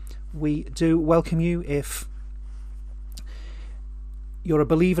we do welcome you if you're a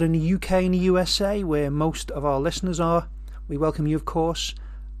believer in the UK and the USA, where most of our listeners are. We welcome you, of course.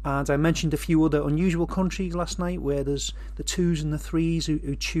 And I mentioned a few other unusual countries last night where there's the 2s and the 3s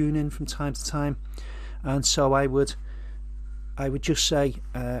who tune in from time to time. And so I would just say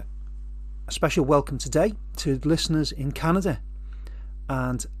a special welcome today to listeners in Canada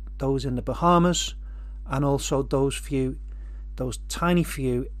and those in the Bahamas, and also those tiny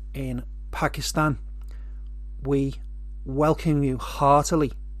few in Pakistan. We welcome you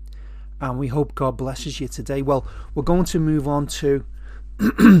heartily, and we hope God blesses you today. Well, we're going to move on to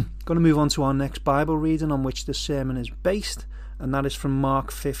our next Bible reading on which the sermon is based, and that is from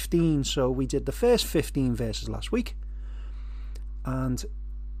Mark 15. So we did the first 15 verses last week, and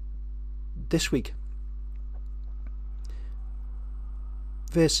this week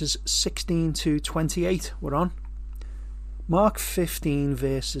verses 16 to 28 we're on. Mark 15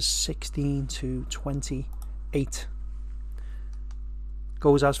 verses 16 to 28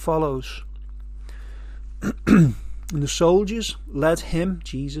 goes as follows. And the soldiers led him,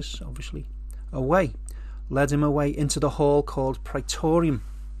 Jesus obviously, led him away into the hall called Praetorium,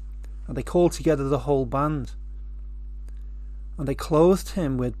 and they called together the whole band. And they clothed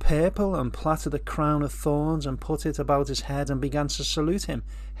him with purple and plaited a crown of thorns and put it about his head and began to salute him.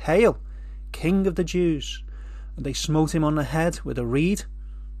 Hail, King of the Jews! And they smote him on the head with a reed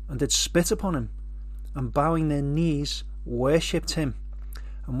and did spit upon him, and bowing their knees worshipped him.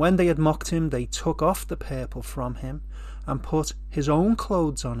 And when they had mocked him, they took off the purple from him and put his own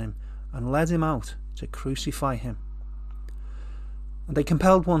clothes on him and led him out to crucify him. And they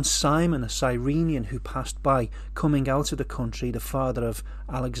compelled one Simon, a Cyrenian, who passed by, coming out of the country, the father of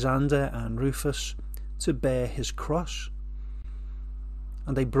Alexander and Rufus, to bear his cross.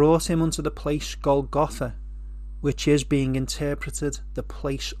 And they brought him unto the place Golgotha, which is, being interpreted, the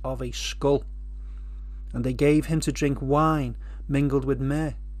place of a skull. And they gave him to drink wine mingled with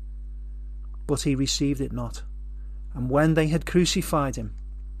myrrh, but he received it not. And when they had crucified him,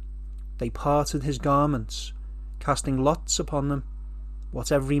 they parted his garments, casting lots upon them,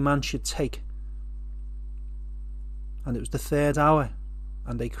 what every man should take. And it was the 3rd hour,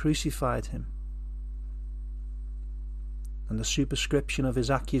 and they crucified him. And the superscription of his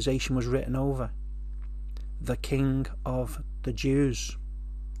accusation was written over, the King of the Jews.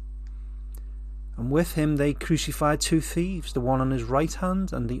 And with him they crucified 2 thieves, the one on his right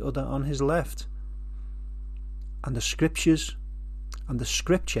hand and the other on his left. And the scripture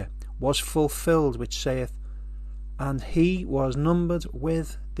was fulfilled, which saith, and he was numbered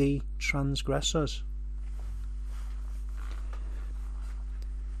with the transgressors.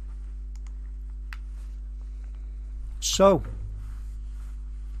 So,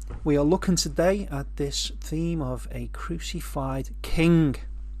 we are looking today at this theme of a crucified king.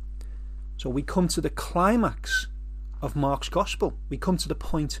 So we come to the climax of Mark's Gospel. We come to the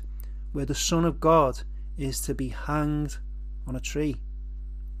point where the Son of God is to be hanged on a tree.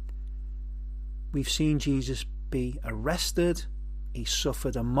 We've seen Jesus be arrested. He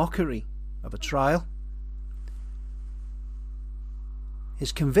suffered a mockery of a trial.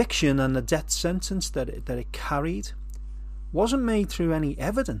 His conviction and the death sentence that it carried wasn't made through any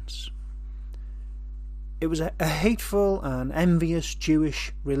evidence. It was a hateful and envious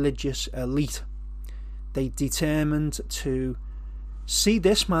Jewish religious elite. They determined to see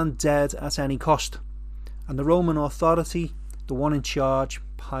this man dead at any cost. And the Roman authority, the one in charge,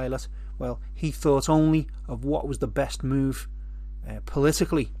 Pilate, well, he thought only of what was the best move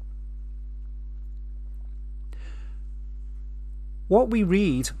politically. What we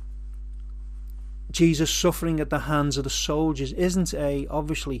read, Jesus suffering at the hands of the soldiers, isn't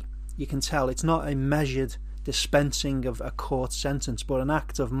obviously, you can tell, it's not a measured dispensing of a court sentence, but an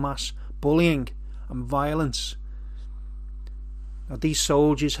act of mass bullying and violence. Now, these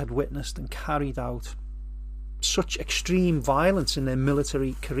soldiers had witnessed and carried out such extreme violence in their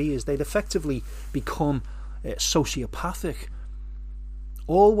military careers. They'd effectively become sociopathic.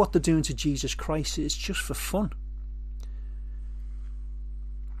 All what they're doing to Jesus Christ is just for fun.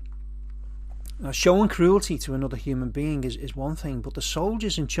 Now, showing cruelty to another human being is one thing, but the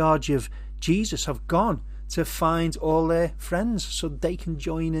soldiers in charge of Jesus have gone to find all their friends so they can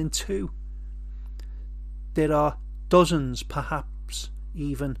join in too. There are dozens, perhaps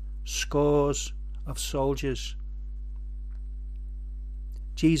even scores of soldiers.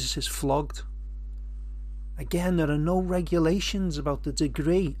 Jesus is flogged. Again, there are no regulations about the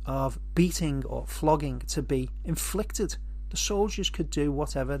degree of beating or flogging to be inflicted. The soldiers could do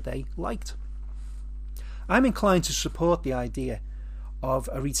whatever they liked. I'm inclined to support the idea of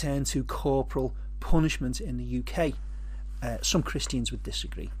a return to corporal punishment in the UK. Some Christians would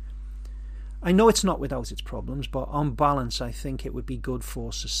disagree. I know it's not without its problems, but on balance I think it would be good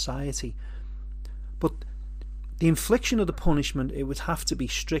for society. But the infliction of the punishment, it would have to be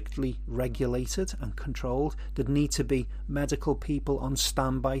strictly regulated and controlled. There'd need to be medical people on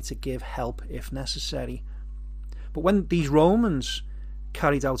standby to give help if necessary. But when these Romans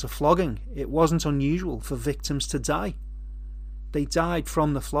carried out a flogging, it wasn't unusual for victims to die. They died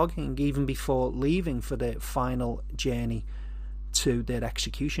from the flogging even before leaving for their final journey to their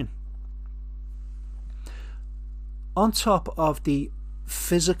execution. On top of the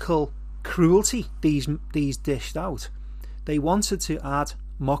physical cruelty these dished out, they wanted to add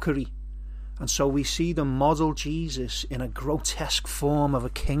mockery, and so we see them model Jesus in a grotesque form of a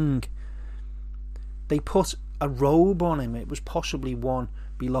king. They put a robe on him. It was possibly one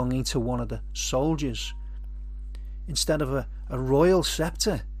belonging to one of the soldiers. Instead of a royal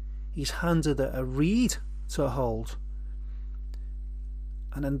scepter, he's handed a reed to hold.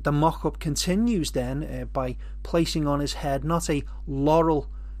 And then the mock-up continues then by placing on his head not a laurel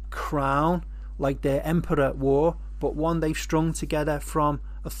crown like their emperor wore, but one they've strung together from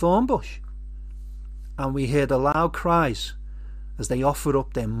a thorn bush. And we hear the loud cries as they offer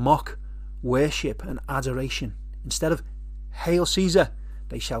up their mock worship and adoration. Instead of "Hail Caesar,"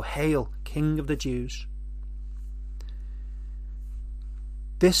 they shall "Hail King of the Jews."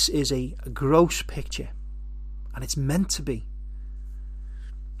 This is a gross picture, and it's meant to be.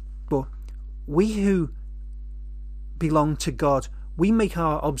 But we who belong to God, we make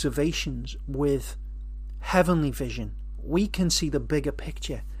our observations with heavenly vision. We can see the bigger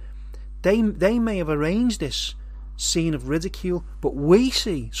picture. They may have arranged this scene of ridicule, but we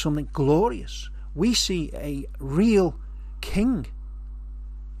see something glorious. We see a real king.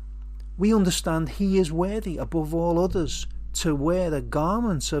 We understand he is worthy above all others to wear the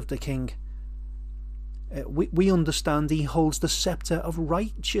garments of the king. We understand he holds the scepter of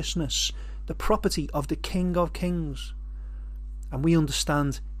righteousness, the property of the King of Kings. And we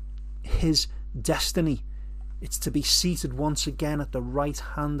understand his destiny. It's to be seated once again at the right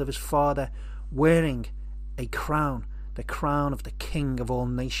hand of his Father, wearing a crown, the crown of the King of all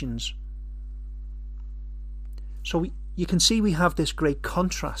nations. So you can see we have this great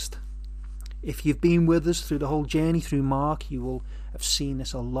contrast. If you've been with us through the whole journey through Mark, you will have seen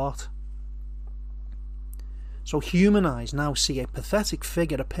this a lot. So human eyes now see a pathetic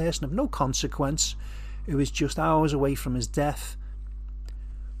figure, a person of no consequence, who is just hours away from his death.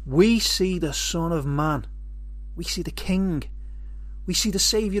 We see the Son of Man. We see the King. We see the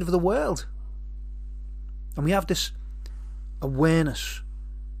Saviour of the world. And we have this awareness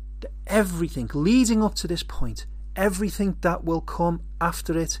that everything leading up to this point, everything that will come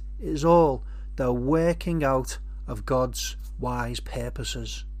after it, is all the working out of God's wise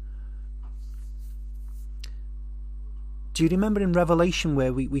purposes. Do you remember in Revelation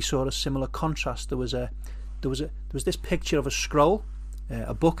where we saw a similar contrast? There was this picture of a scroll,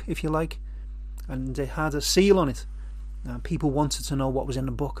 a book if you like, and it had a seal on it. People wanted to know what was in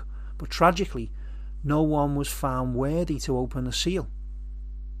the book, but tragically no one was found worthy to open the seal.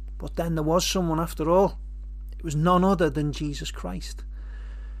 But then there was someone after all. It was none other than Jesus Christ.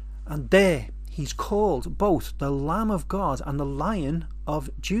 And there he's called both the Lamb of God and the Lion of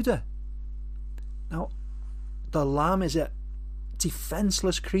Judah. Now, the lamb is a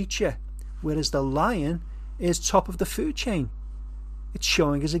defenseless creature, whereas the lion is top of the food chain. It's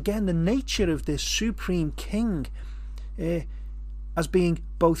showing us again the nature of this supreme king as being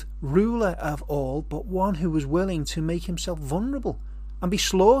both ruler of all, but one who was willing to make himself vulnerable and be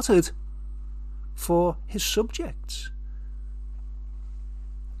slaughtered for his subjects.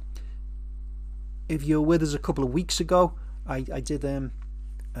 If you're with us a couple of weeks ago, I did a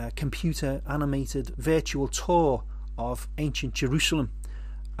computer animated virtual tour of ancient Jerusalem,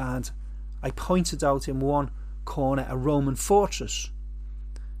 and I pointed out in one corner a Roman fortress,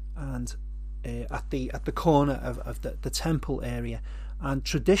 and at the corner of the temple area, and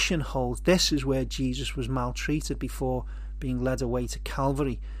tradition holds this is where Jesus was maltreated before being led away to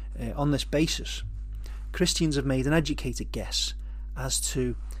Calvary. On this basis, Christians have made an educated guess as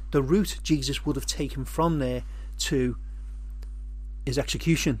to the route Jesus would have taken from there to his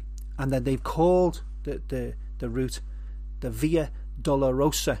execution, and then they've called the route the Via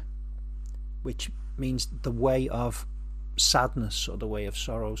Dolorosa, which means the way of sadness or the way of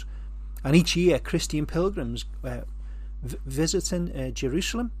sorrows. And each year Christian pilgrims visiting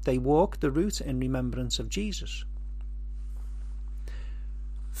Jerusalem, they walk the route in remembrance of Jesus.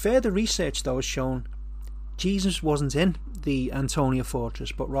 Further research though has shown Jesus wasn't in the Antonia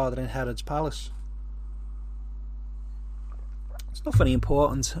fortress, but rather in Herod's palace. It's not very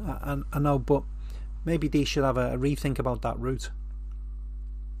important, I know, but maybe they should have a rethink about that route.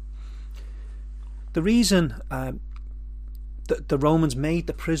 The reason the Romans made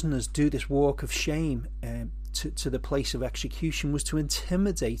the prisoners do this walk of shame to the place of execution was to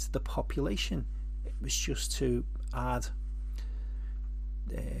intimidate the population. It was just to add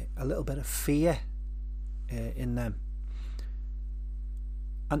a little bit of fear in them.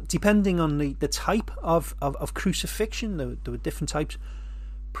 And depending on the type of crucifixion, there were different types.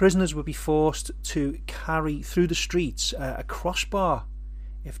 Prisoners would be forced to carry through the streets a crossbar.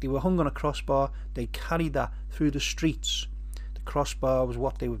 If they were hung on a crossbar, they carried that through the streets. The crossbar was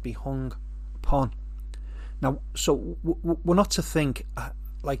what they would be hung upon. Now, so we're not to think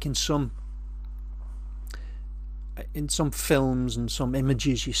like in some films and some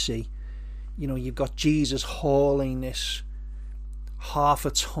images you see, you've got Jesus hauling this half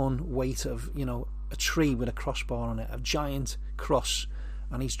a ton weight of, a tree with a crossbar on it, a giant cross,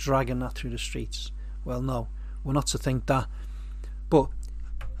 and he's dragging that through the streets. Well, no, we're not to think that. But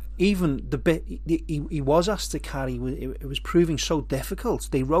even the bit he was asked to carry, it was proving so difficult.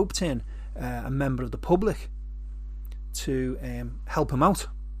 They roped in a member of the public to help him out,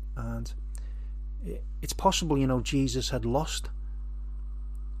 and it's possible, Jesus had lost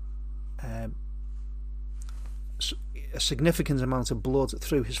a significant amount of blood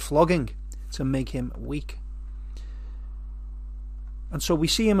through his flogging to make him weak. And so we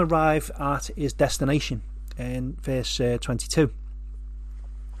see him arrive at his destination in verse 22.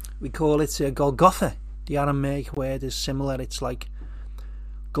 We call it Golgotha. The Aramaic word is similar. It's like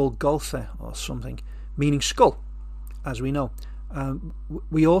Golgotha or something, meaning skull, as we know.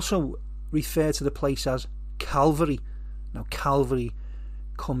 We also refer to the place as Calvary. Now, Calvary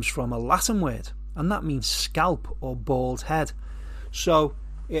comes from a Latin word, and that means scalp or bald head. So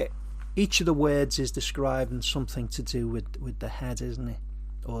each of the words is describing something to do with the head, isn't it?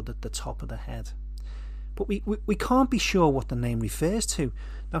 Or the top of the head. But we can't be sure what the name refers to.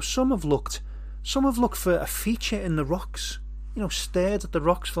 Now, some have looked for a feature in the rocks, stared at the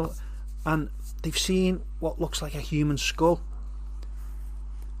rocks and they've seen what looks like a human skull.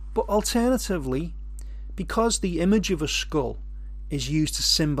 But alternatively, because the image of a skull is used to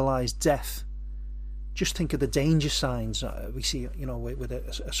symbolise death, just think of the danger signs we see, with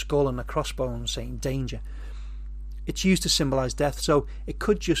a skull and a crossbone saying danger. It's used to symbolise death, so it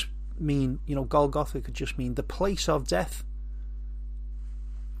could just mean, Golgotha could just mean the place of death.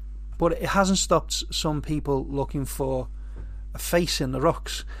 But it hasn't stopped some people looking for a face in the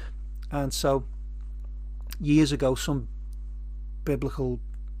rocks. And so, years ago, some biblical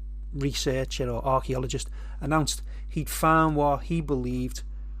researcher or archaeologist announced he'd found what he believed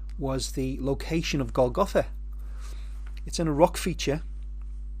was the location of Golgotha. It's in a rock feature,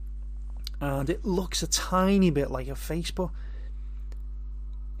 and it looks a tiny bit like a face, but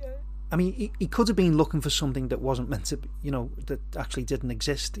I mean, he could have been looking for something that wasn't meant to, that actually didn't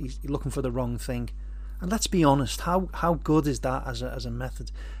exist. He's looking for the wrong thing. And let's be honest, how good is that as a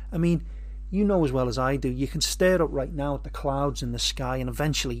method? I mean, you know as well as I do, you can stare up right now at the clouds in the sky, and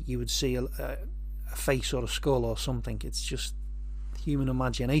eventually you would see a face or a skull or something. It's just human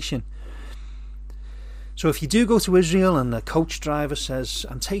imagination. So if you do go to Israel and the coach driver says,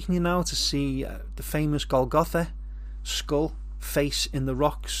 "I'm taking you now to see the famous Golgotha skull face in the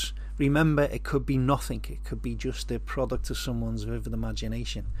rocks," remember, it could be nothing. It could be just the product of someone's vivid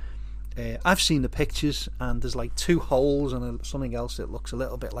imagination. I've seen the pictures, and there's like two holes and something else that looks a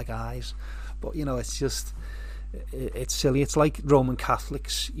little bit like eyes. But, it's just, it's silly. It's like Roman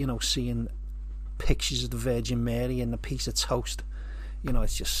Catholics, seeing pictures of the Virgin Mary and a piece of toast.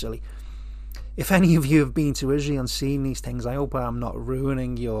 It's just silly. If any of you have been to Israel and seen these things, I hope I'm not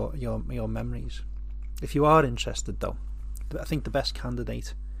ruining your memories. If you are interested, though, I think the best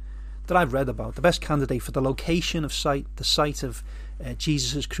candidate that I've read about, the best candidate for the location of the site of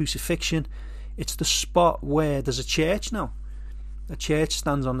Jesus' crucifixion, it's the spot where there's a church now. A church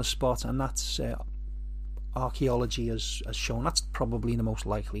stands on the spot, and that's archaeology has shown that's probably the most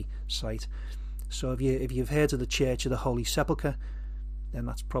likely site. So if you've heard of the Church of the Holy Sepulchre, then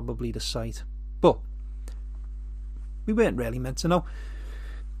that's probably the site. But we weren't really meant to know.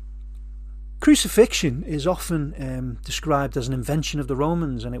 Crucifixion is often described as an invention of the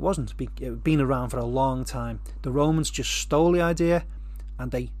Romans, and it wasn't. It been around for a long time. The Romans just stole the idea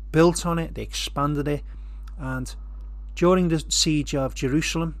and they built on it, they expanded it, and during the siege of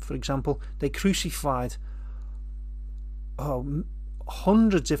Jerusalem, for example, they crucified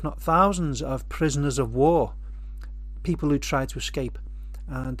hundreds, if not thousands, of prisoners of war, people who tried to escape,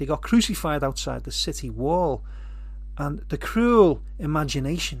 and they got crucified outside the city wall. And the cruel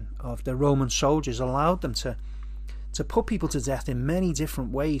imagination of the Roman soldiers allowed them to put people to death in many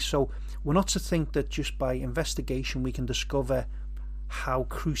different ways. So we're not to think that just by investigation we can discover how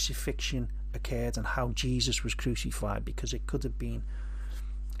crucifixion occurred and how Jesus was crucified, because it could have been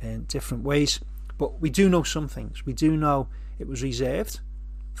in different ways. But we do know some things. We do know it was reserved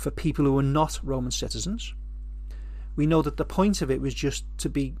for people who were not Roman citizens. We know that the point of it was just to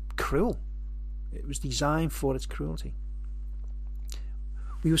be cruel. It was designed for its cruelty.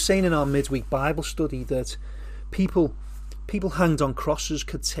 We were saying in our midweek Bible study that people hanged on crosses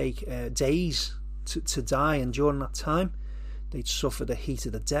could take days to die, and during that time they'd suffer the heat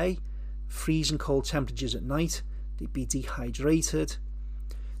of the day, freezing cold temperatures at night, they'd be dehydrated,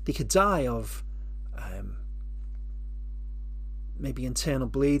 they could die of maybe internal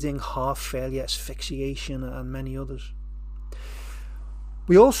bleeding, heart failure, asphyxiation, and many others.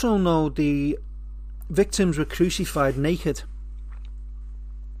 We also know the victims were crucified naked.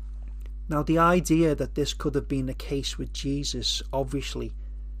 Now, the idea that this could have been the case with Jesus obviously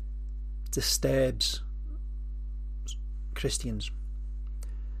disturbs Christians.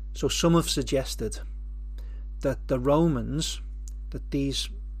 So some have suggested that that these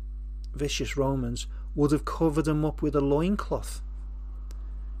vicious Romans would have covered him up with a loincloth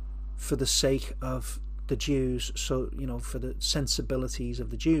for the sake of the Jews, so, for the sensibilities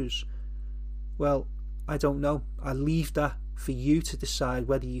of the Jews. Well, I don't know. I leave that for you to decide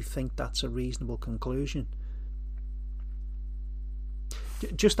whether you think that's a reasonable conclusion.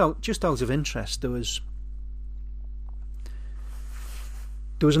 Just out of interest, there was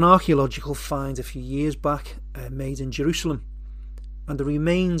an archaeological find a few years back made in Jerusalem, and the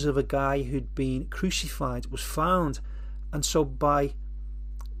remains of a guy who'd been crucified was found. And so by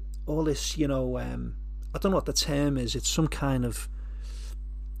all this, I don't know what the term is, it's some kind of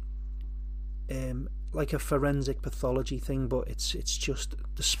like a forensic pathology thing, but it's just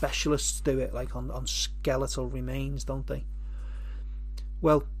the specialists do it, like on skeletal remains, don't they?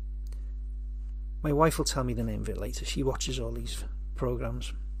 Well, my wife will tell me the name of it later. She watches all these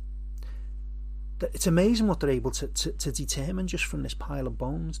programs. It's amazing what they're able to determine just from this pile of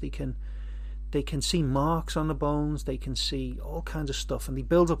bones. They can see marks on the bones, they can see all kinds of stuff, and they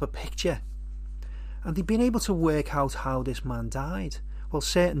build up a picture. And they've been able to work out how this man died. Well,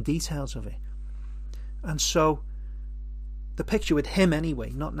 certain details of it. And so the picture with him anyway,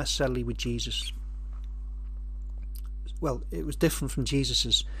 not necessarily with Jesus. Well, it was different from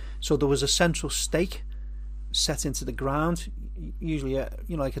Jesus's. So there was a central stake set into the ground, usually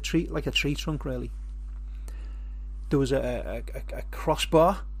like a tree trunk really. There was a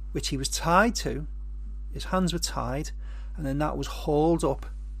crossbar which he was tied to. His hands were tied, and then that was hauled up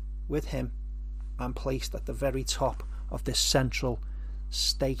with him and placed at the very top of this central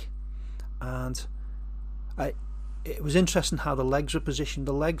stake. And it was interesting how the legs were positioned.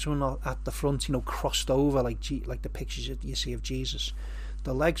 The legs were not at the front, crossed over like the pictures that you see of Jesus.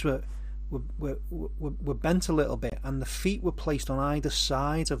 The legs were bent a little bit, and the feet were placed on either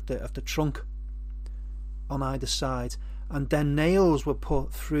side of the trunk, on either side, and then nails were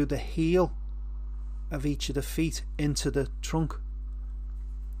put through the heel of each of the feet into the trunk.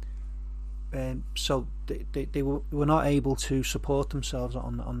 So they were not able to support themselves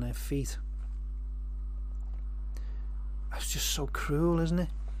on their feet. It's just so cruel, isn't it?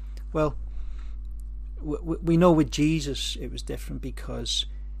 Well, we know with Jesus it was different, because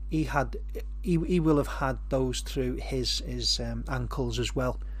he will have had those through his ankles as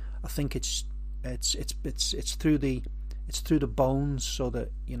well. I think it's through the bones, so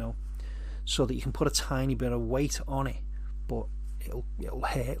that you can put a tiny bit of weight on it, but it'll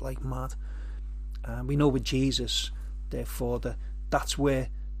hurt like mad. We know with Jesus, therefore, that's where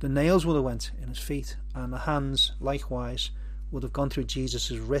the nails would have went in his feet, and the hands likewise would have gone through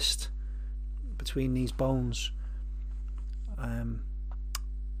Jesus's wrist between these bones.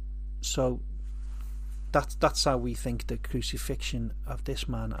 So that's how we think the crucifixion of this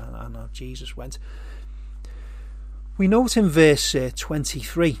man and of Jesus went. We note in verse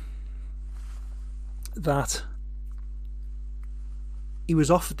 23 that he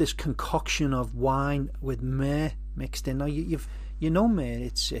was offered this concoction of wine with myrrh mixed in. Now myrrh.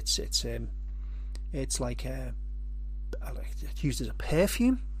 It's like it's used as a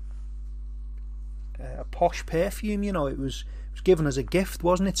perfume, a posh perfume. It was given as a gift,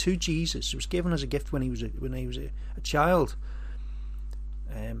 wasn't it, to Jesus? It was given as a gift when he was a child,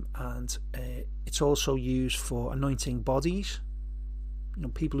 and it's also used for anointing bodies,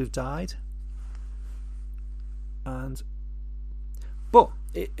 people who've died, but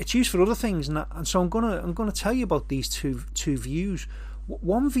it's used for other things, and so I'm gonna tell you about these two views.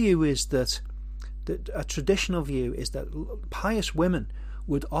 One view is that a traditional view is that pious women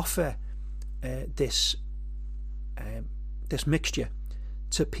would offer this mixture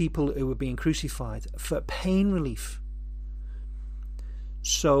to people who were being crucified for pain relief.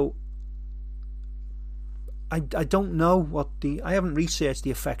 So I don't know what I haven't researched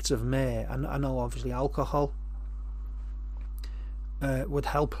the effects of myrrh, and I know obviously alcohol would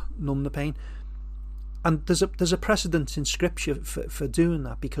help numb the pain, and there's a precedent in Scripture for doing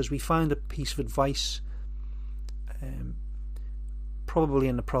that, because we find a piece of advice, probably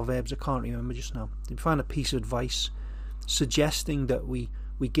in the Proverbs, I can't remember just now. We find a piece of advice suggesting that we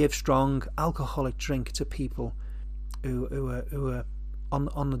give strong alcoholic drink to people who are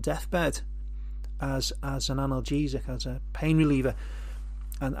on the deathbed as an analgesic, as a pain reliever,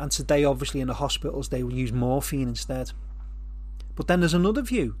 and today obviously in the hospitals they will use morphine instead. But then there's another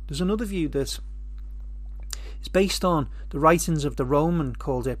view that is based on the writings of the Roman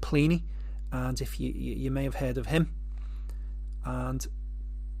called Pliny, and if you may have heard of him. And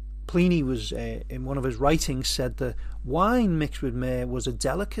Pliny was in one of his writings said that wine mixed with myrrh was a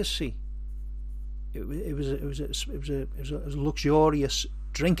delicacy. It was a luxurious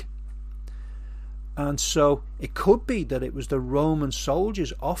drink. And so it could be that it was the Roman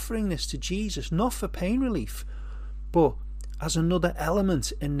soldiers offering this to Jesus, not for pain relief, but as another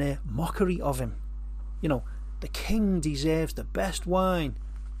element in their mockery of him. The king deserves the best wine.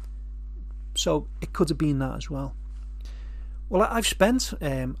 So it could have been that as well. Well, I've spent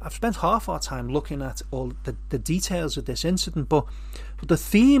half our time looking at all the details of this incident, but the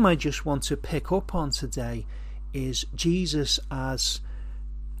theme I just want to pick up on today is Jesus as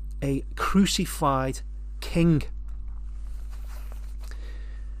a crucified king.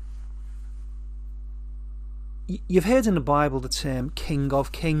 You've heard in the Bible the term King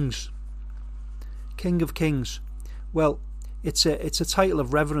of Kings. King of Kings. Well, it's a title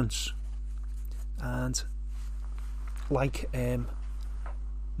of reverence, and like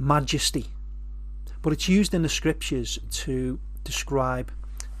majesty, but it's used in the Scriptures to describe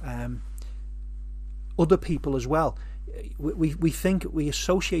other people as well. We think we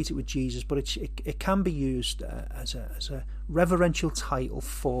associate it with Jesus, but it can be used as a reverential title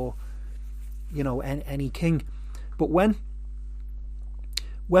for any king. But when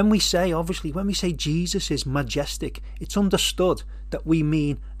we say Jesus is majestic, it's understood that we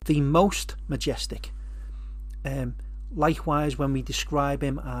mean the most majestic. Likewise, when we describe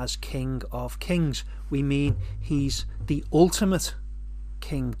him as King of Kings, we mean he's the ultimate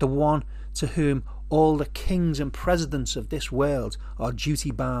king, the one to whom all the kings and presidents of this world are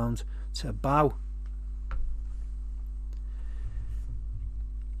duty bound to bow.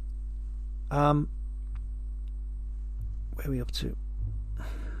 Where are we up to?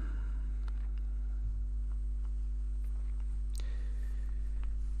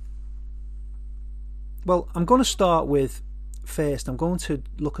 Well, I'm going to start with, first, I'm going to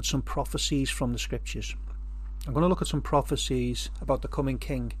look at some prophecies from the Scriptures. I'm going to look at some prophecies about the coming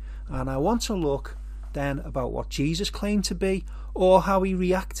king, and I want to look then about what Jesus claimed to be, or how he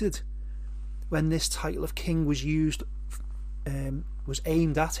reacted when this title of king was used, was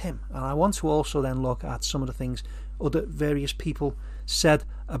aimed at him. And I want to also then look at some of the things other various people said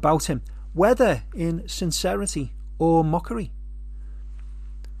about him, whether in sincerity or mockery.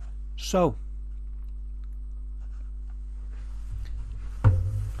 So,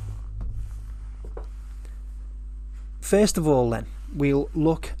 first of all then, we'll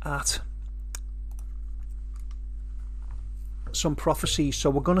look at some prophecies. So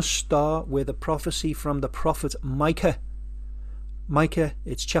we're going to start with a prophecy from the prophet Micah. Micah,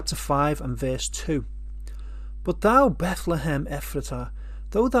 it's chapter 5 and verse 2. But thou, Bethlehem Ephratah,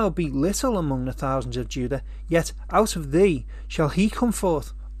 though thou be little among the thousands of Judah, yet out of thee shall he come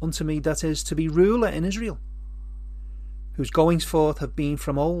forth unto me that is to be ruler in Israel, whose goings forth have been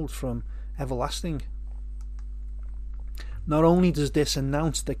from old, from everlasting. Not only does this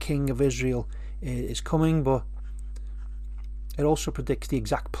announce the King of Israel is coming, but it also predicts the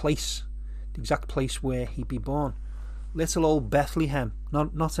exact place where he'd be born. Little old Bethlehem,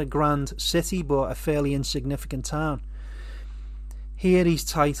 not a grand city, but a fairly insignificant town. Here he's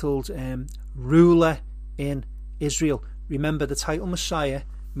titled ruler in Israel. Remember, the title Messiah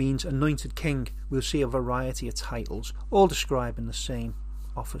means anointed king. We'll see a variety of titles, all describing the same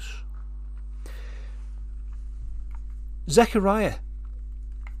office. Zechariah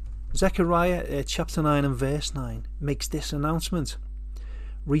chapter 9 and verse 9 makes this announcement.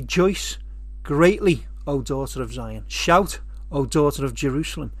 Rejoice greatly, O daughter of Zion. Shout, O daughter of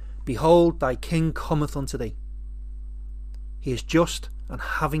Jerusalem. Behold, thy king cometh unto thee. He is just and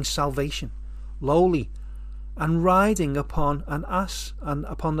having salvation, lowly, and riding upon an ass, and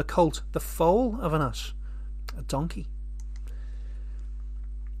upon the colt, the foal of an ass, a donkey.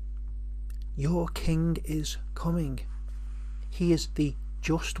 Your king is coming. He is the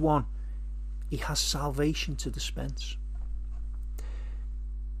just one. He has salvation to dispense.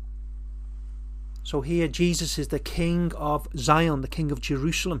 So here Jesus is the King of Zion, the King of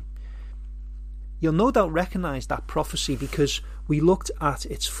Jerusalem. You'll no doubt recognise that prophecy because we looked at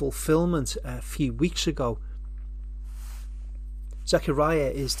its fulfilment a few weeks ago.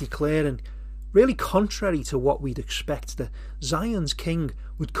 Zechariah is declaring, really contrary to what we'd expect, that Zion's king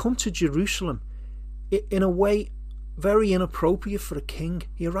would come to Jerusalem in a way very inappropriate for a king.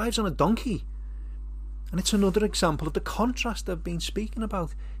 He arrives on a donkey. And it's another example of the contrast I've been speaking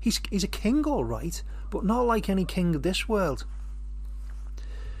about. He's a king, all right, but not like any king of this world.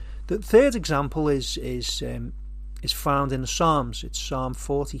 The third example is found in the Psalms. It's Psalm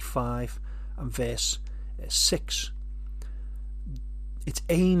 45 and verse 6. It's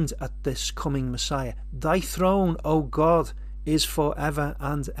aimed at this coming Messiah. Thy throne, O God, is forever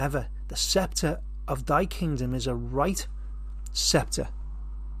and ever. The scepter of thy kingdom is a right scepter.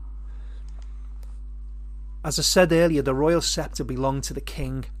 As I said earlier, the royal scepter belonged to the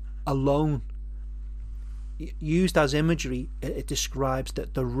king alone. Used as imagery, it describes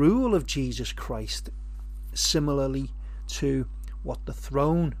that the rule of Jesus Christ similarly to what the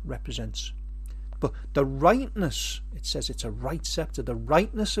throne represents. But the rightness, it says it's a right scepter, the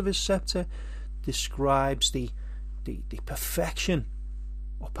rightness of his scepter describes the perfection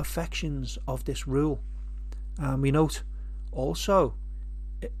or perfections of this rule. And we note also,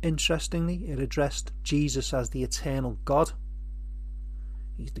 interestingly, it addressed Jesus as the eternal God.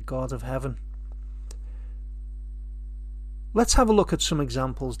 He's the God of heaven. Let's have a look at some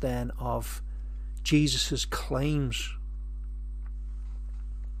examples then of Jesus' claims.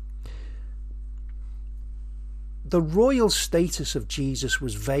 The royal status of Jesus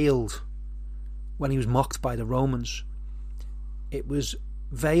was veiled when he was mocked by the Romans. It was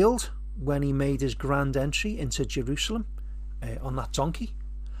veiled when he made his grand entry into Jerusalem on that donkey.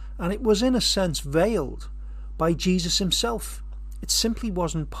 And it was in a sense veiled by Jesus himself. It simply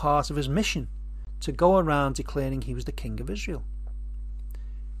wasn't part of his mission to go around declaring he was the King of Israel.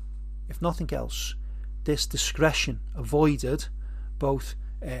 If nothing else, this discretion avoided both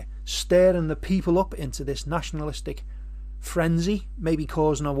stirring the people up into this nationalistic frenzy, maybe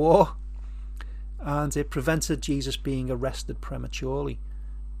causing a war, and it prevented Jesus being arrested prematurely.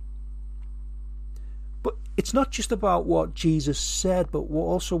 But it's not just about what Jesus said, but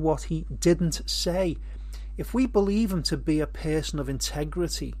also what he didn't say. If we believe him to be a person of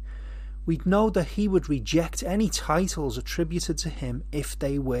integrity, we'd know that he would reject any titles attributed to him if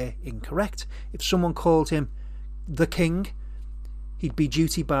they were incorrect. If someone called him the king, he'd be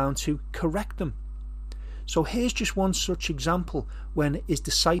duty bound to correct them. So here's just one such example when his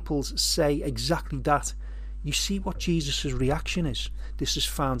disciples say exactly that. You see what Jesus' reaction is. This is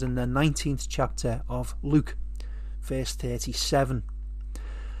found in the 19th chapter of Luke, verse 37.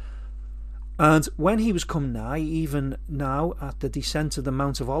 And when he was come nigh, even now at the descent of the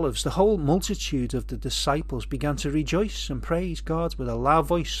Mount of Olives, the whole multitude of the disciples began to rejoice and praise God with a loud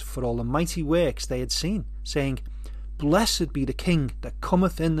voice for all the mighty works they had seen, saying, Blessed be the King that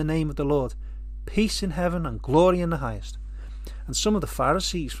cometh in the name of the Lord, peace in heaven and glory in the highest. And some of the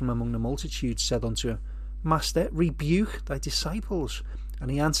Pharisees from among the multitude said unto him, Master, rebuke thy disciples.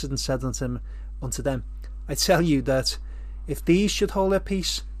 And he answered and said unto them, I tell you that if these should hold their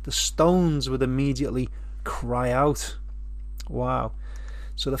peace, the stones would immediately cry out. Wow.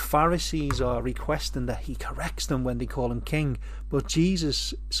 So the Pharisees are requesting that he corrects them when they call him king, but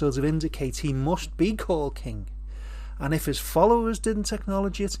Jesus sort of indicates he must be called king. And if his followers didn't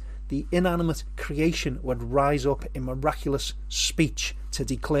acknowledge it, the inanimate creation would rise up in miraculous speech to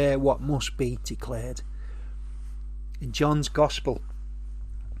declare what must be declared. In John's Gospel,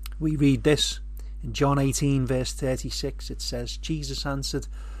 we read this. In John 18 verse 36 it says, Jesus answered,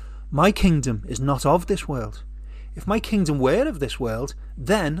 My kingdom is not of this world. If my kingdom were of this world,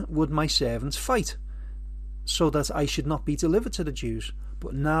 then would my servants fight, so that I should not be delivered to the Jews.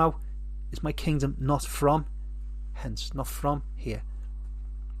 But now is my kingdom not from hence, not from here.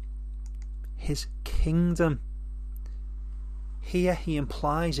 His kingdom. Here he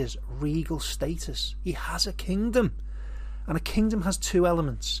implies his regal status. He has a kingdom. And a kingdom has two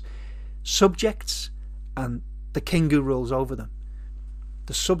elements: subjects and the king who rules over them.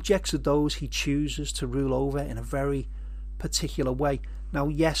 The subjects are those he chooses to rule over in a very particular way. Now,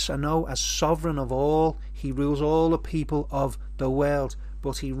 yes, I know as sovereign of all, he rules all the people of the world,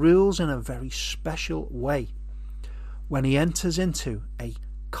 but he rules in a very special way when he enters into a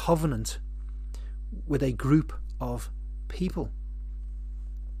covenant with a group of people.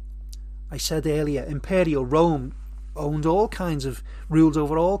 I said earlier, Imperial Rome ruled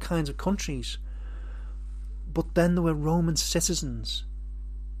over all kinds of countries. But then there were Roman citizens,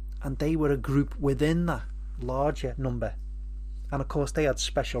 and they were a group within that larger number. And of course they had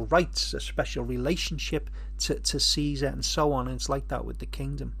special rights, a special relationship to Caesar and so on, and it's like that with the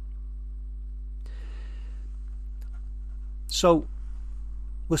kingdom. So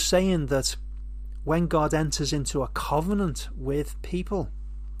we're saying that when God enters into a covenant with people,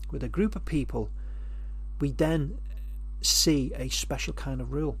 with a group of people, we then see a special kind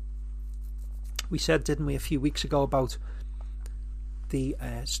of rule. We said, didn't we, a few weeks ago about the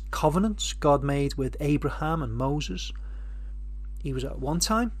covenants God made with Abraham and Moses. He was at one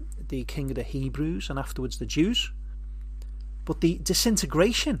time the king of the Hebrews and afterwards the Jews. But the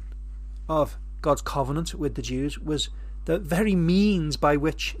disintegration of God's covenant with the Jews was the very means by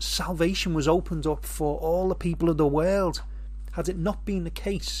which salvation was opened up for all the people of the world. Had it not been the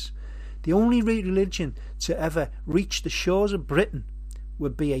case, the only religion to ever reach the shores of Britain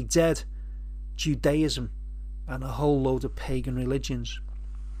would be a dead Judaism and a whole load of pagan religions.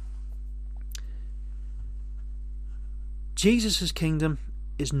 Jesus' kingdom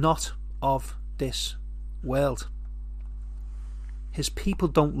is not of this world. His people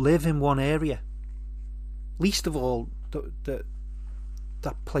don't live in one area, least of all that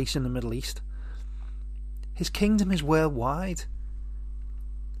place in the Middle East. His kingdom is worldwide.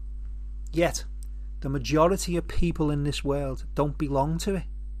 Yet, the majority of people in this world don't belong to it.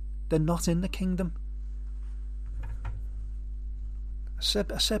 They're not in the kingdom.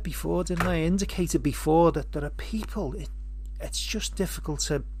 I said before, didn't I? I indicated before that there are people, it's just difficult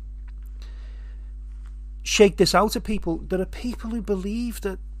to shake this out of people. There are people who believe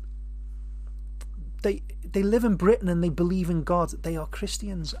that they live in Britain and they believe in God. They are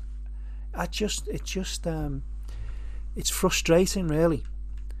Christians. It's frustrating, really.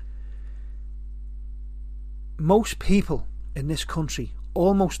 Most people in this country,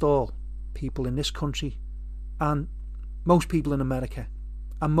 almost all people in this country, and most people in America,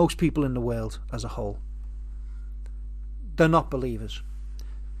 and most people in the world as a whole, they're not believers.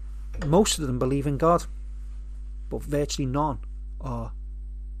 Most of them believe in God, but virtually none are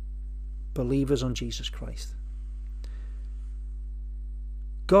believers on Jesus Christ.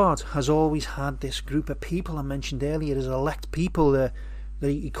 God has always had this group of people I mentioned earlier, his elect people that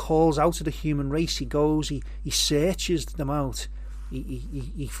he calls out of the human race. He goes, he searches them out,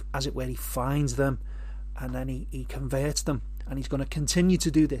 he as it were, he finds them, and then he converts them, and he's going to continue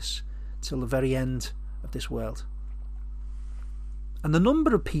to do this till the very end of this world. And the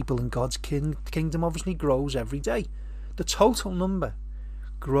number of people in God's kingdom obviously grows every day. The total number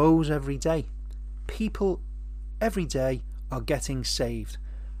grows every day. People every day are getting saved,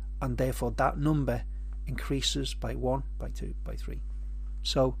 and therefore that number increases by 1, by 2, by 3.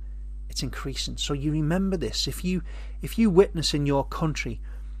 So it's increasing. So you remember this. If you witness in your country,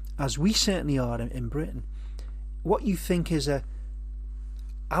 as we certainly are in Britain, what you think is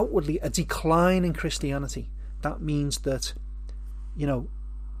outwardly a decline in Christianity, that means that,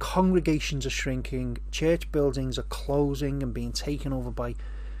 congregations are shrinking, church buildings are closing and being taken over by,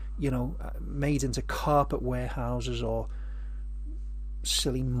 made into carpet warehouses or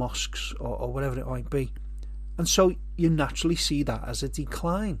silly mosques or whatever it might be. And so you naturally see that as a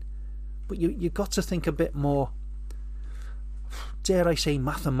decline. But you've got to think a bit more, dare I say,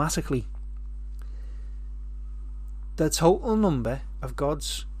 mathematically. The total number of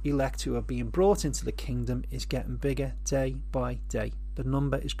God's elect who are being brought into the kingdom is getting bigger day by day. The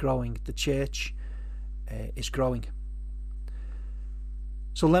number is growing. The church is growing.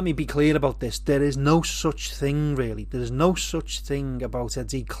 So let me be clear about this. There is no such thing, really. There is no such thing about a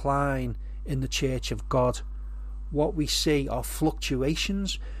decline in the church of God. What we see are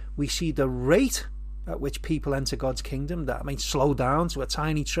fluctuations. We see the rate at which people enter God's kingdom. That might slow down to a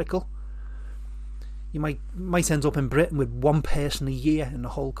tiny trickle. You might end up in Britain with one person a year in the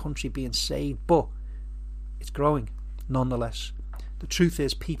whole country being saved, but it's growing nonetheless. The truth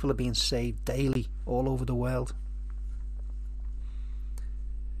is, people are being saved daily all over the world.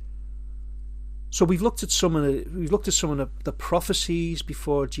 So we've looked at some of the prophecies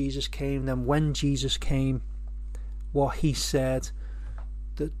before Jesus came, then when Jesus came, what he said,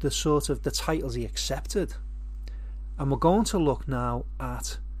 the sort of the titles he accepted, and we're going to look now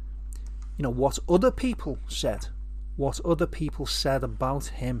at what other people said, about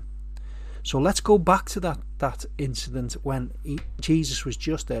him. So let's go back to that incident when Jesus was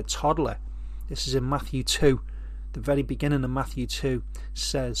just a toddler. This is in Matthew 2. The very beginning of Matthew 2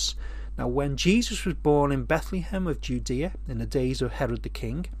 says, "Now when Jesus was born in Bethlehem of Judea in the days of Herod the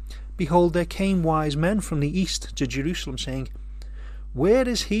king, behold, there came wise men from the east to Jerusalem, saying, Where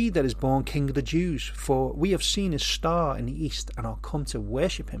is he that is born King of the Jews? For we have seen his star in the east and are come to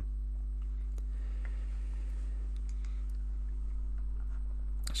worship him."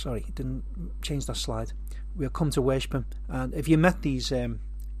 Sorry, didn't change that slide. We'll come to worship him. And if you met these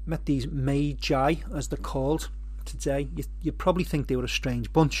Magi, as they're called today, you'd probably think they were a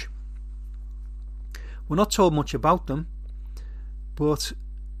strange bunch. We're not told much about them, but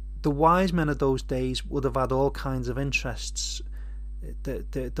the wise men of those days would have had all kinds of interests.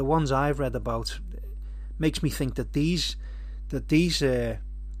 The ones I've read about makes me think that these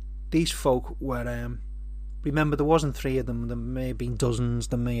folk were. Remember, there wasn't 3 of them. There may have been dozens.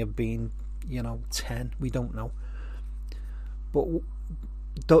 There may have been, 10. We don't know. But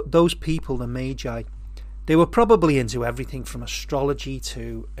those people, the Magi, they were probably into everything from astrology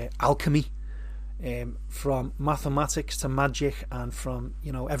to alchemy, from mathematics to magic, and from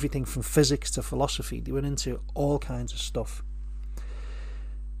everything from physics to philosophy. They were into all kinds of stuff.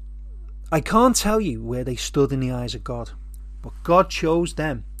 I can't tell you where they stood in the eyes of God, but God chose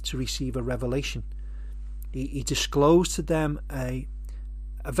them to receive a revelation. He disclosed to them a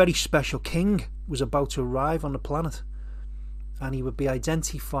very special king was about to arrive on the planet, and he would be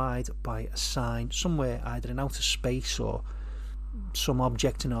identified by a sign somewhere, either in outer space or some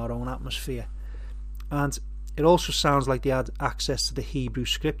object in our own atmosphere. And it also sounds like they had access to the Hebrew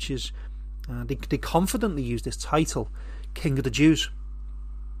scriptures. They confidently used this title, King of the Jews.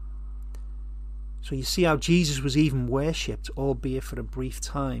 So you see how Jesus was even worshipped, albeit for a brief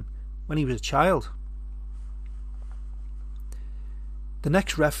time, when he was a child. The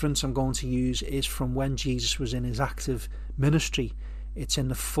next reference I'm going to use is from when Jesus was in his active ministry. It's in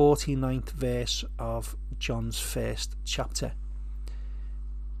the 49th verse of John's first chapter.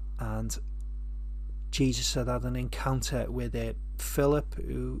 And Jesus had an encounter with Philip,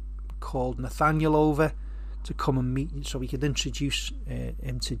 who called Nathanael over to come and meet, so he could introduce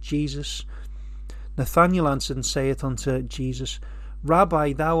him to Jesus. Nathanael answered and saith unto Jesus,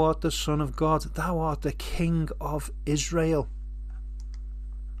 Rabbi, thou art the Son of God, thou art the King of Israel.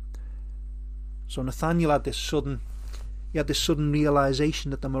 So Nathanael had this sudden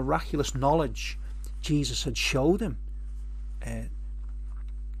realization that the miraculous knowledge Jesus had showed him,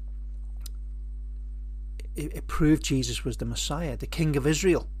 it proved Jesus was the Messiah, the King of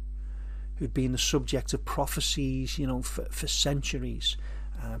Israel, who'd been the subject of prophecies, for centuries.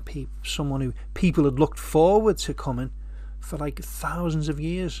 Someone who people had looked forward to coming for like thousands of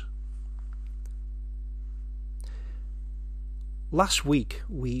years. Last week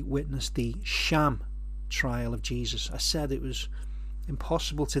we witnessed the sham trial of Jesus. I said it was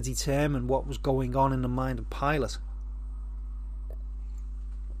impossible to determine what was going on in the mind of Pilate.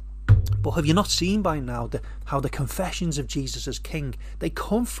 But have you not seen by now how the confessions of Jesus as King, they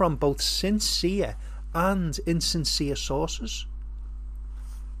come from both sincere and insincere sources?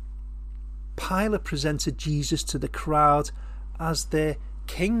 Pilate presented Jesus to the crowd as their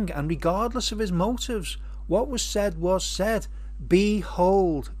king, and regardless of his motives, what was said was said.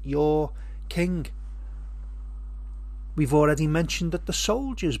 Behold your king. We've already mentioned that the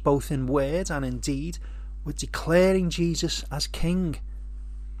soldiers, both in word and in deed, were declaring Jesus as king.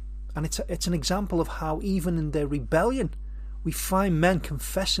 And it's an example of how even in their rebellion we find men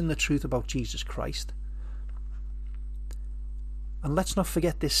confessing the truth about Jesus Christ. And let's not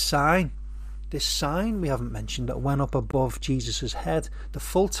forget this sign we haven't mentioned that went up above Jesus' head. The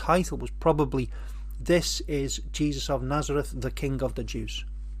full title was probably, This is Jesus of Nazareth, the King of the Jews.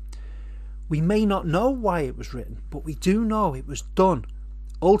 We may not know why it was written, but we do know it was done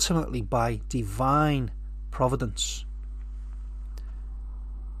ultimately by divine providence.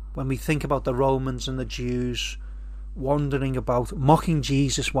 When we think about the Romans and the Jews wandering about, mocking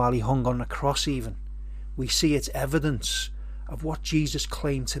Jesus while he hung on the cross even, we see its evidence of what Jesus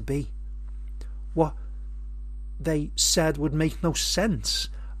claimed to be. What they said would make no sense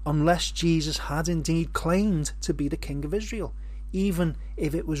unless Jesus had indeed claimed to be the King of Israel, even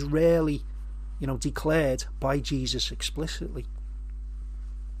if it was rarely, declared by Jesus explicitly.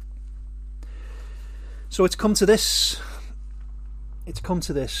 So it's come to this.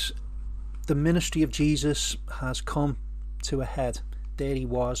 The ministry of Jesus has come to a head. There he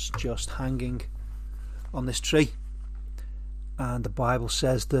was, just hanging on this tree. And the Bible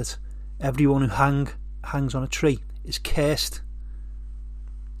says that everyone who hangs on a tree is cursed.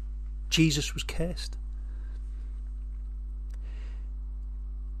 Jesus was cursed.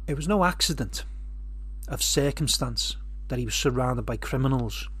 It was no accident of circumstance that he was surrounded by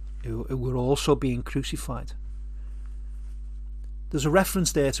criminals who were also being crucified. There's a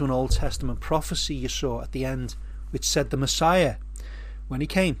reference there to an Old Testament prophecy you saw at the end, which said the Messiah, when he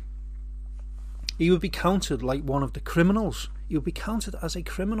came, he would be counted like one of the criminals. He would be counted as a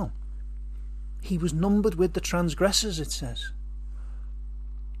criminal. He was numbered with the transgressors, it says.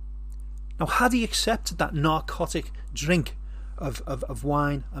 Now, had he accepted that narcotic drink of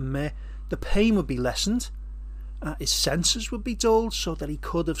wine and myrrh, the pain would be lessened. His senses would be dulled so that he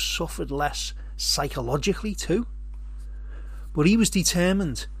could have suffered less psychologically too. But he was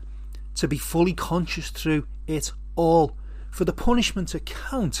determined to be fully conscious through it all. For the punishment to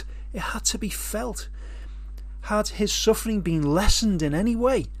count, it had to be felt. Had his suffering been lessened in any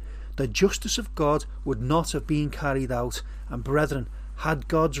way, the justice of God would not have been carried out. And brethren, had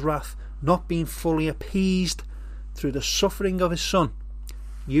God's wrath not been fully appeased through the suffering of his Son,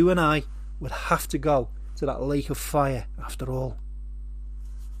 you and I would have to go to that lake of fire after all.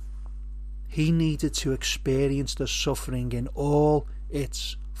 He needed to experience the suffering in all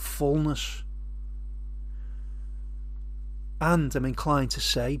its fullness. And I'm inclined to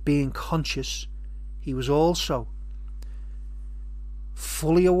say, being conscious, he was also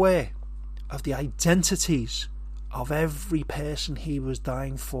fully aware of the identities of every person he was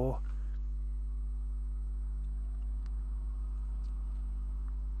dying for.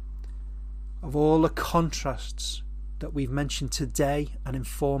 Of all the contrasts that we've mentioned today and in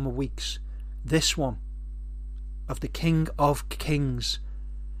former weeks, this one of the King of Kings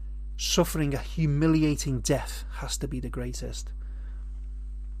suffering a humiliating death has to be the greatest.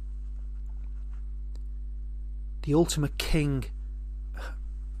 The ultimate king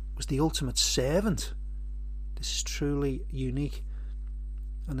was the ultimate servant. This is truly unique.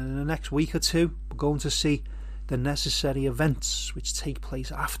 And in the next week or two, we're going to see the necessary events which take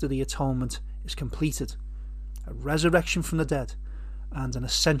place after the atonement is completed. A resurrection from the dead and an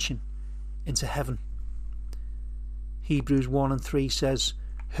ascension into heaven. Hebrews 1:3 says,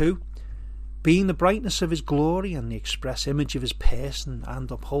 who, being the brightness of his glory and the express image of his person,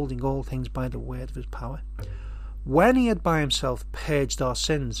 and upholding all things by the word of his power, when he had by himself purged our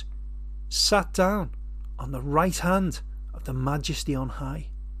sins, sat down on the right hand of the Majesty on high.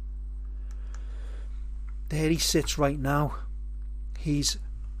 There he sits right now. He's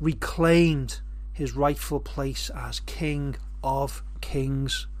reclaimed his rightful place as King of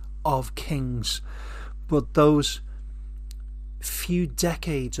Kings of Kings. But those few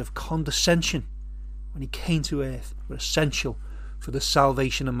decades of condescension when he came to earth were essential for the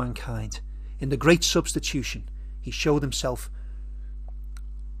salvation of mankind. In the great substitution, he showed himself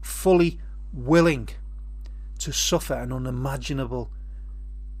fully willing to suffer an unimaginable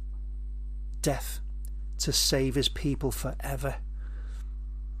death to save his people forever.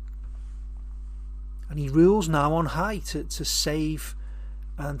 And he rules now on high to save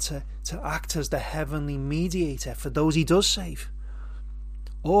and to act as the heavenly mediator for those he does save.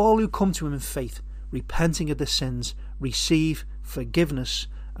 All who come to him in faith, repenting of their sins, receive forgiveness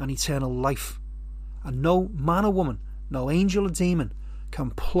and eternal life. And no man or woman, no angel or demon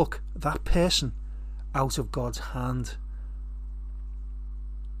can pluck that person out of God's hand.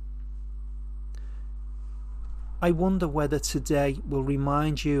 I wonder whether today will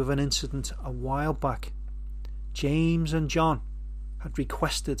remind you of an incident a while back. James and John had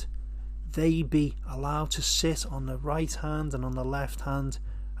requested they be allowed to sit on the right hand and on the left hand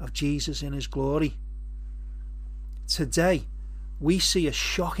of Jesus in his glory. Today we see a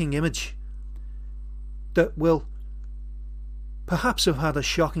shocking image that will perhaps have had a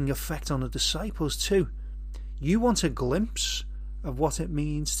shocking effect on the disciples too. You want a glimpse of what it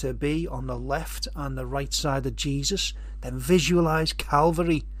means to be on the left and the right side of Jesus? Then visualize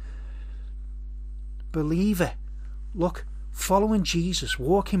Calvary. Believer, look, following Jesus,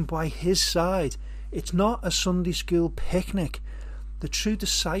 walking by his side. It's not a Sunday school picnic. The true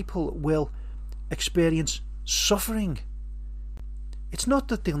disciple will experience suffering. It's not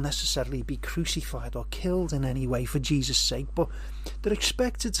that they'll necessarily be crucified or killed in any way for Jesus' sake, but they're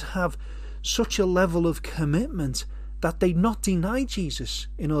expected to have such a level of commitment that they not deny Jesus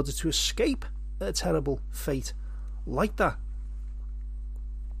in order to escape a terrible fate like that.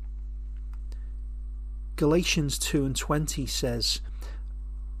 Galatians 2:20 says,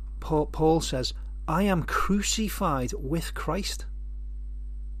 Paul says, I am crucified with Christ.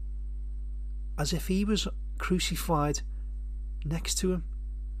 As if he was crucified next to him.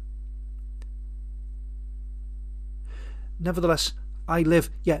 Nevertheless, I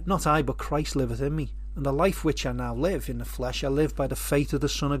live, yet not I, but Christ liveth in me. And the life which I now live in the flesh, I live by the faith of the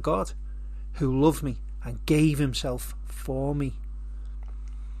Son of God, who loved me and gave himself for me.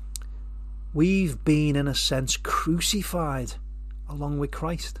 We've been, in a sense, crucified along with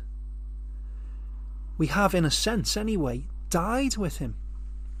Christ. We have, in a sense anyway, died with him.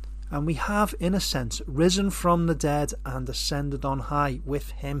 And we have, in a sense, risen from the dead and ascended on high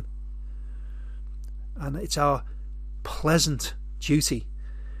with him. And it's our pleasant duty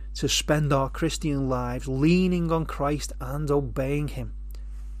to spend our Christian lives leaning on Christ and obeying him.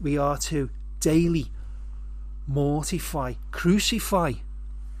 We are to daily mortify, crucify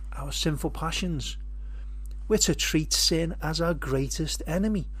our sinful passions. We're to treat sin as our greatest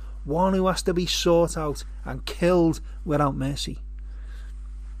enemy, one who has to be sought out and killed without mercy.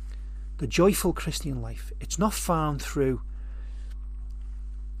 The joyful Christian life, it's not found through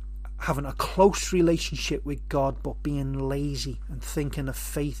having a close relationship with God but being lazy and thinking that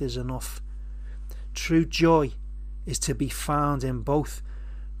faith is enough. True joy is to be found in both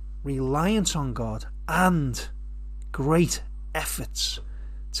reliance on God and great efforts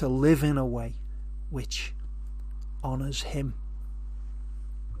to live in a way which honours Him.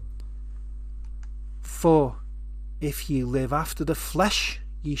 For if ye live after the flesh,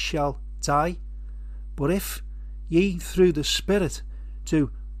 ye shall die. But if ye through the Spirit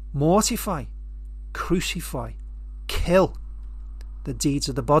do mortify, crucify, kill the deeds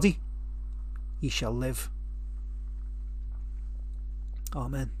of the body, ye shall live.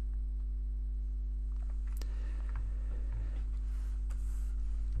 Amen.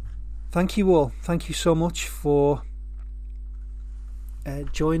 Thank you all. Thank you so much for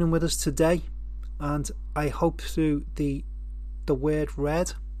joining with us today. And I hope through the word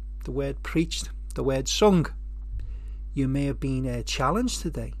read, the word preached, the word sung, you may have been challenged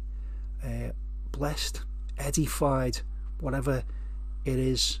today, blessed, edified, whatever it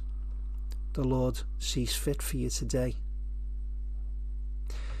is the Lord sees fit for you today.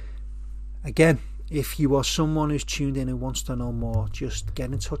 Again, if you are someone who's tuned in who wants to know more, just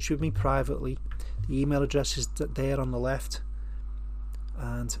get in touch with me privately. The email address is there on the left,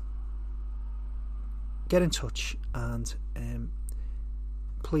 and get in touch and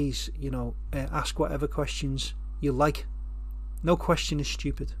please, ask whatever questions you like. No question is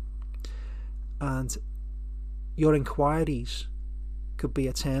stupid, and your inquiries could be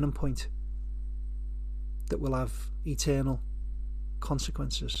a turning point that will have eternal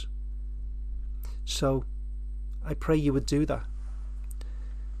consequences. So I pray you would do that.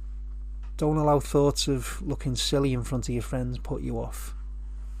 Don't allow thoughts of looking silly in front of your friends put you off.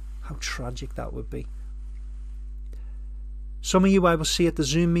 How tragic that would be. Some of you I will see at the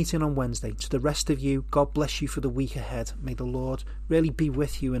Zoom meeting on Wednesday. To the rest of you, God bless you for the week ahead. May the Lord really be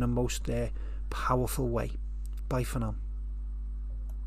with you in a most powerful way. Bye for now.